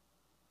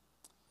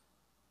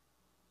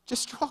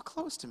 Just draw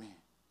close to me.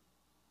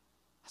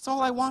 That's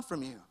all I want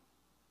from you.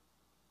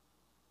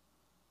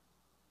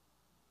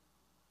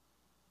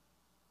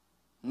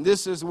 And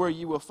this is where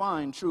you will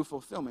find true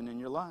fulfillment in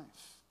your life.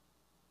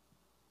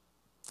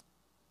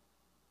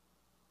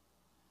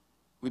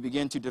 We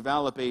begin to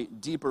develop a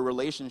deeper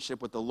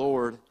relationship with the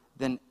Lord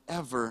than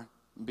ever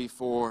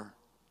before.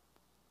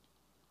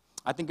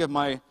 I think of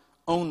my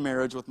own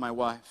marriage with my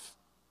wife.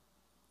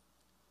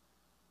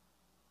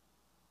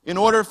 In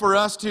order for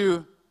us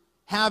to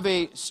have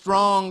a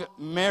strong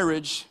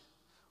marriage,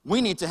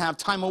 we need to have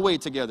time away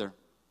together.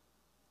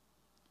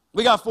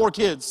 We got 4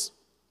 kids.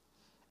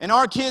 And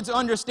our kids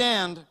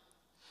understand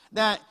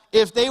that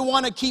if they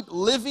want to keep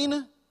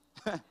living,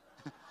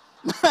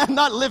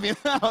 not living,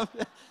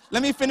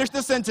 let me finish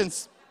the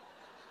sentence.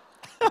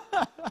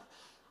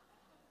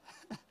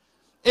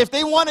 If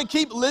they want to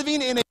keep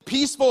living in a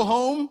peaceful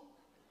home,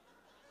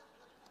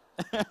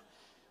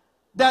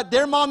 that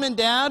their mom and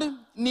dad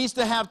needs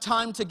to have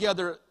time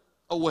together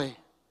away.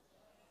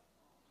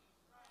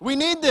 We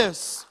need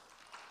this.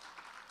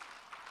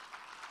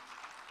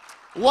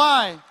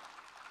 Why?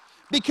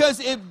 Because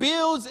it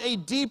builds a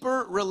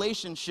deeper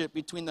relationship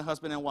between the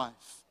husband and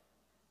wife.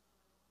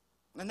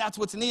 And that's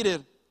what's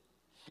needed.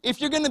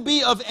 If you're going to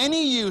be of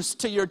any use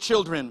to your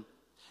children,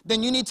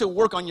 then you need to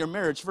work on your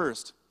marriage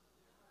first.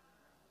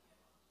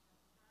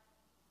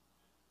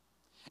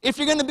 If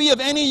you're going to be of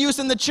any use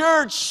in the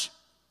church,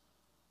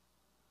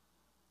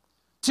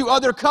 to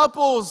other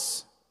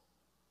couples,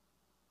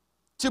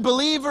 to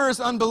believers,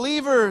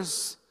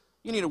 unbelievers,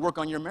 you need to work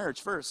on your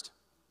marriage first.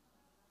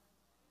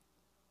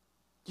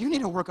 You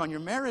need to work on your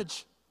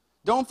marriage.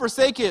 Don't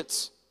forsake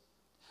it.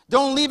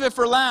 Don't leave it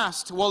for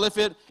last. Well, if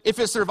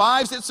it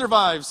survives, it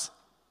survives.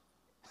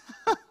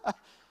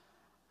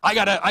 I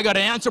gotta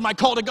answer my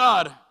call to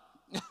God.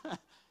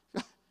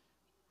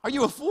 Are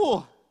you a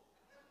fool?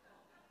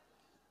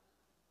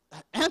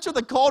 Answer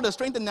the call to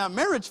strengthen that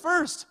marriage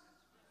first.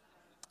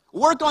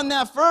 Work on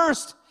that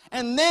first,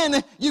 and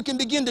then you can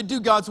begin to do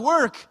God's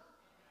work.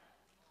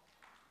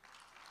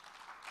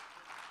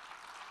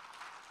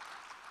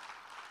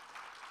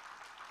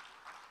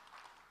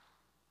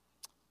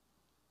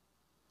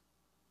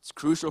 It's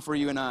crucial for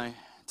you and I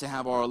to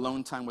have our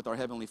alone time with our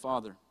Heavenly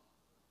Father.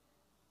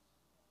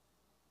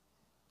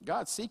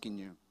 God's seeking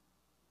you.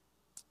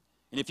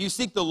 And if you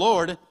seek the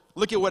Lord,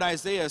 look at what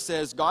Isaiah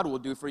says God will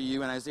do for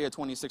you in Isaiah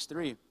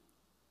 26:3.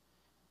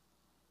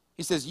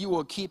 He says, you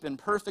will keep in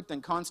perfect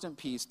and constant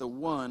peace the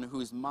one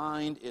whose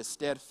mind is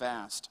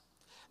steadfast,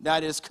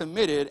 that is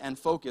committed and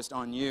focused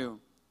on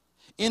you,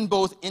 in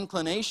both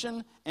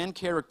inclination and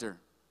character,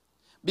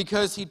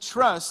 because he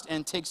trusts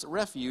and takes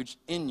refuge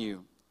in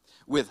you,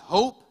 with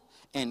hope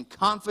and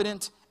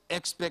confident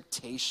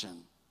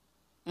expectation.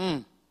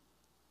 You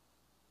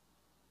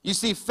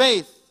see,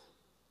 faith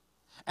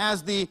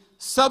as the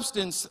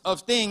substance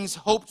of things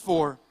hoped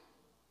for.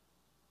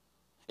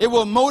 It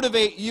will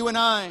motivate you and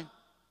I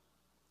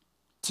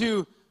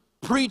to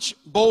preach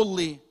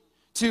boldly,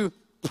 to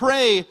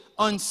pray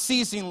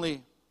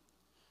unceasingly,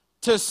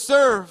 to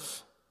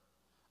serve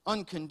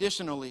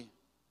unconditionally,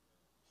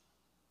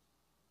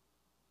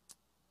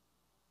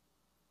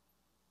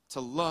 to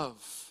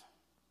love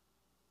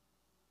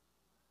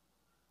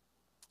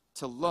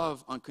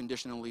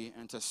unconditionally,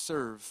 and to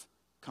serve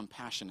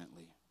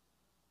compassionately.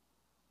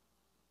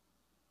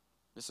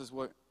 This is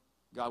what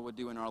God would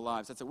do in our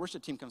lives. As the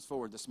worship team comes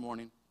forward this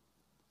morning,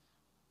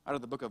 out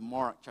of the book of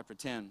Mark, chapter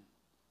 10,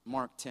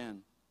 Mark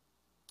 10,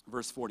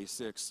 verse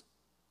 46.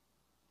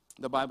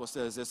 The Bible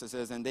says this, it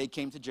says, and they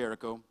came to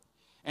Jericho,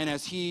 and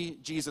as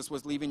Jesus,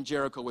 was leaving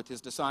Jericho with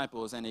his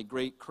disciples and a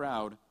great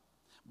crowd,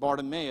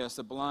 Bartimaeus,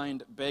 a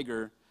blind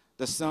beggar,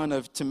 the son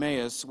of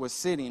Timaeus, was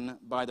sitting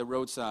by the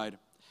roadside.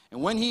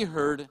 And when he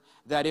heard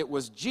that it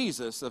was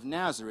Jesus of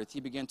Nazareth, he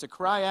began to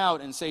cry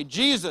out and say,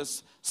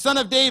 Jesus, Son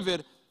of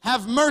David,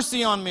 have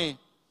mercy on me.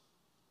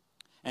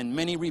 And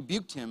many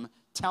rebuked him,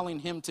 telling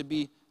him to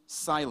be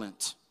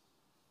silent.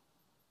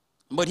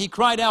 But he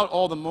cried out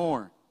all the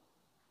more,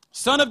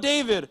 Son of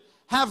David,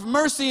 have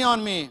mercy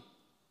on me.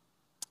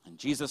 And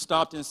Jesus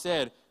stopped and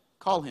said,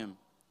 call him.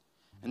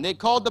 And they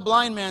called the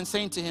blind man,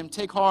 saying to him,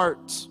 take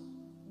heart.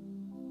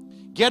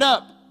 Get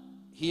up,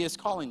 he is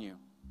calling you.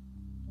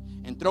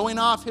 And throwing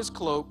off his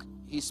cloak,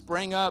 he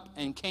sprang up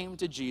and came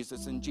to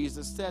Jesus. And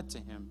Jesus said to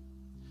him,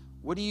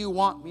 what do you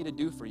want me to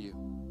do for you?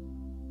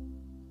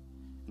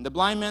 And the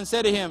blind man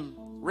said to him,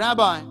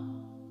 Rabbi,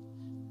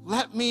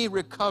 let me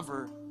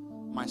recover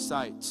my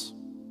sight.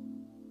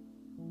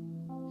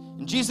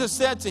 And Jesus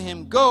said to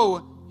him,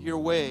 go your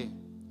way.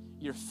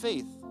 Your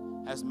faith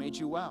has made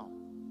you well.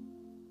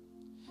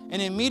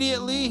 And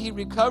immediately he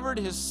recovered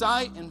his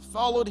sight and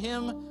followed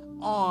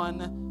him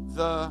on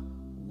the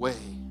way.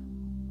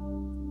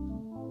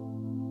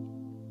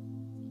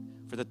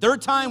 For the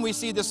third time we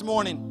see this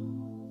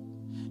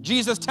morning,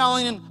 Jesus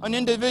telling an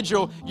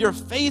individual, your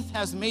faith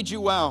has made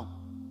you well.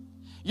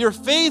 Your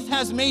faith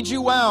has made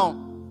you well.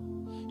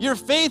 Your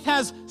faith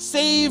has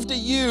saved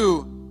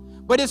you.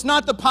 But it's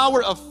not the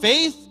power of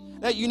faith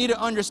that you need to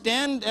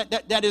understand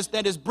that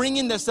is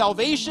bringing the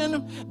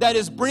salvation, that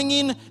is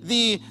bringing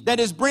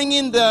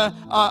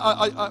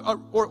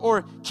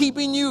or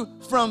keeping you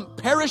from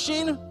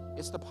perishing.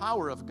 It's the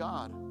power of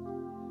God.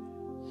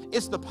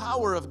 It's the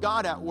power of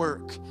God at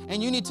work,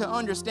 and you need to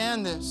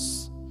understand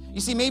this. You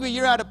see, maybe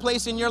you're at a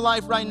place in your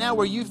life right now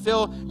where you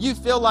feel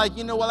like,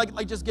 you know what,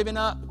 like just giving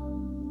up.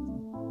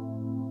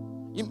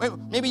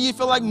 Maybe you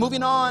feel like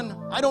moving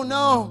on. I don't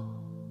know.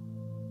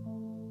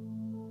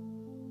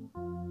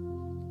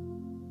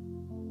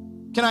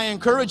 Can I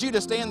encourage you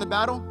to stay in the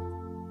battle?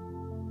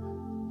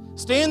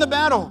 Stay in the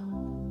battle.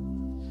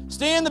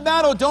 Stay in the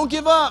battle. Don't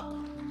give up.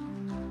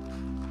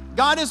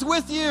 God is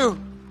with you.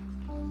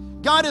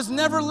 God has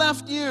never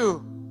left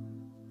you.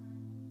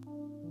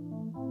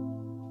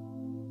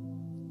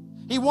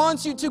 He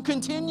wants you to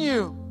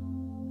continue.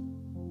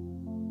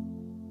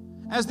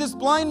 As this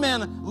blind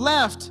man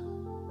left,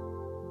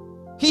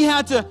 he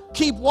had to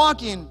keep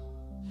walking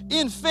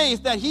in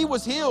faith that he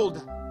was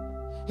healed.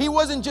 He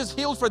wasn't just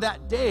healed for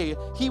that day,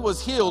 he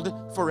was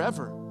healed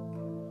forever.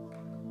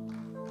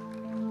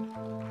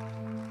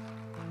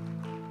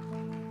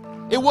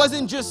 It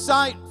wasn't just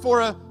sight for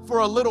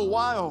a little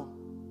while.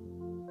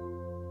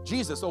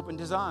 Jesus opened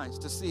his eyes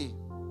to see.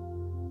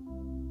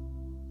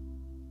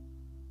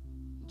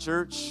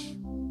 Church,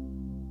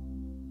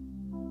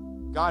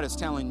 God is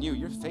telling you,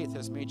 your faith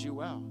has made you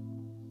well.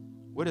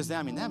 What does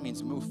that mean? That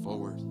means move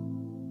forward.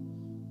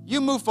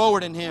 You move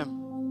forward in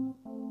him.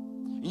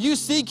 You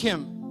seek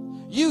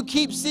him. You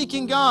keep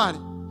seeking God,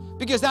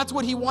 because that's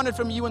what he wanted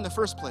from you in the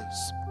first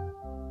place.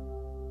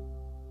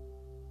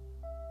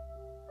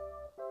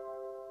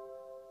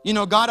 You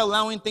know, God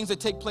allowing things to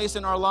take place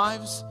in our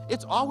lives,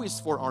 it's always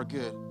for our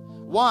good.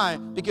 Why?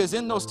 Because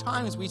in those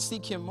times we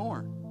seek him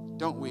more,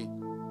 don't we?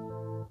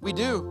 We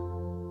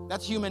do.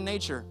 That's human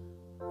nature.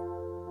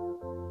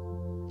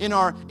 In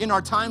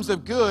our times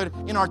of good,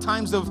 in our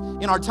times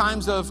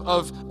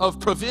of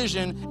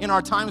provision, in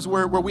our times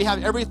where we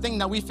have everything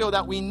that we feel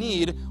that we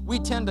need, we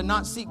tend to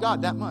not seek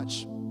God that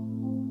much.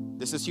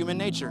 This is human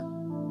nature.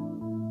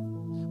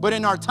 But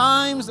in our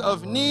times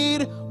of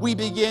need, we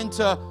begin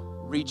to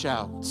reach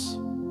out.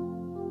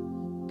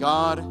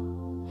 God,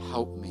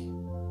 help me.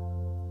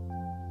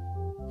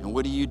 And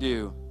what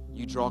do?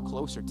 You draw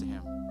closer to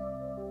him.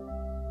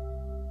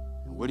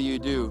 And what do?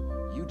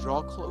 You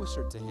draw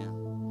closer to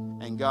him.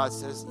 And God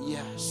says,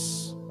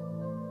 yes.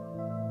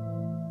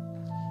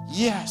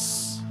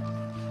 Yes.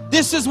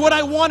 This is what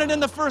I wanted in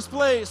the first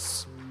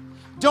place.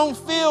 Don't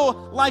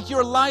feel like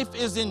your life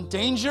is in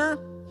danger,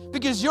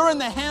 because you're in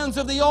the hands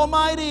of the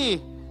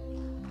Almighty.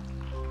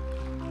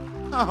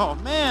 Oh,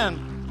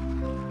 man.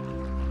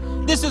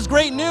 This is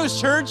great news,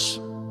 church.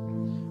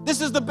 This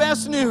is the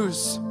best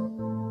news.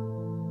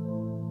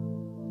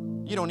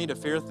 You don't need to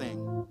fear a thing.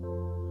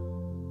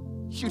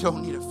 You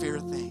don't need to fear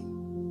a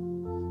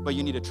thing. But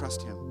you need to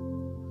trust him.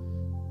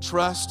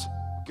 Trust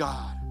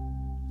God.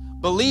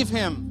 Believe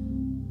him.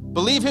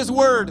 Believe his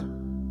word.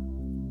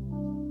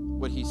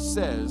 What he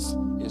says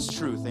is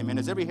truth. Amen.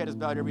 As every head is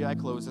bowed, every eye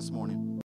closed this morning,